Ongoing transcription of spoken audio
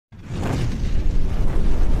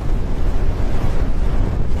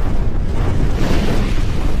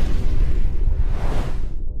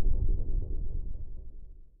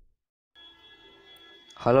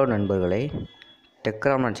Hello நண்பர்களே,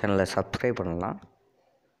 டெக்ராமன் சேனலை subscribe பண்ணலாம்.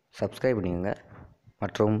 சப்ஸ்கிரைப் பண்ணிக்கோங்க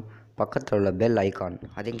மற்றும் பக்கத்தில் உள்ள பெல் ஐகான்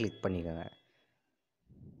அதையும் கிளிக் பண்ணிக்கோங்க.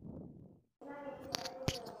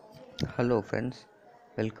 Hello friends,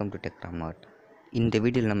 welcome to டெக்ராமார்ட். இந்த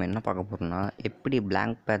வீடியோவில் நம்ம என்ன பார்க்க போகிறோம்னா, எப்படி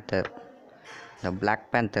பிளாக்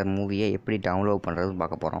பேந்தர் மூவியை எப்படி டவுன்லோட் பண்ணுறதுன்னு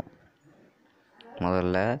பார்க்க போகிறோம்.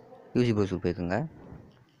 முதல்ல யூசி ப்ரௌசர் போய்க்குங்க.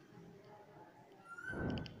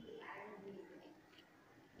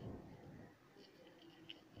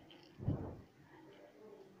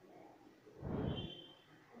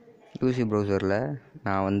 யூசி ப்ரௌசரில்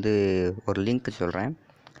நான் ஒரு லிங்க் சொல்கிறேன்.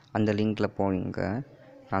 அந்த லிங்க்கில் போங்க.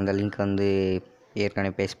 அந்த லிங்க்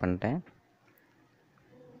ஏற்கனவே பேஸ்ட் பண்ணிட்டேன்.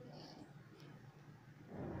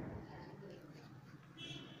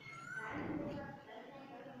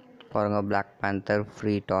 பாருங்கள், பிளாக் பேந்தர்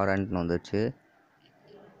ஃப்ரீ டாரண்ட்னு வந்துச்சு.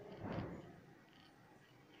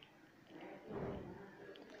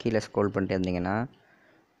 கீழே ஸ்க்ரோல் பண்ணிட்டு இருந்தீங்கன்னா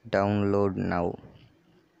டவுன்லோட் நவ்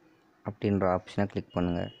அப்படின்ற ஆப்ஷனை கிளிக்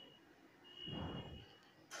பண்ணுங்கள்.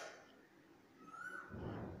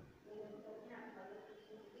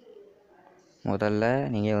 முதல்ல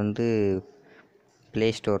நீங்கள் ப்ளே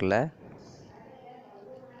ஸ்டோரில்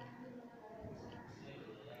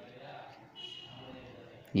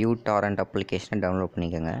டாரண்ட் அப்ளிகேஷனை டவுன்லோட்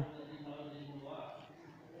பண்ணிக்கோங்க.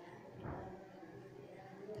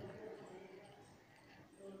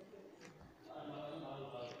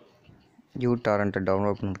 டாரண்ட்டை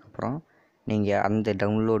டவுன்லோட் பண்ணதுக்கப்புறம் நீங்கள் அந்த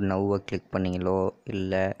டவுன்லோட் நவ்வை கிளிக் பண்ணிங்களோ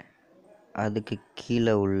இல்லை அதுக்கு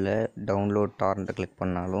கீழே உள்ள டவுன்லோட் டாரண்ட்டை கிளிக்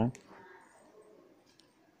பண்ணாலும்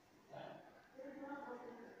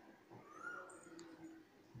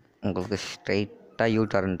உங்களுக்கு ஸ்ட்ரைட்டாக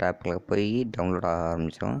டாரண்ட் ஆப்பில் போய் டவுன்லோட் ஆக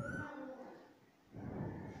ஆரம்பிச்சிடும்.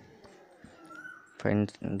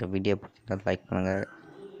 ஃப்ரெண்ட்ஸ், இந்த வீடியோ பிடிச்சிருந்தா லைக் பண்ணுங்கள்,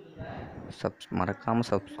 மறக்காமல்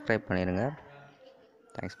சப்ஸ்கிரைப் பண்ணிடுங்க.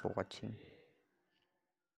 தேங்க்ஸ் ஃபார் வாட்சிங்.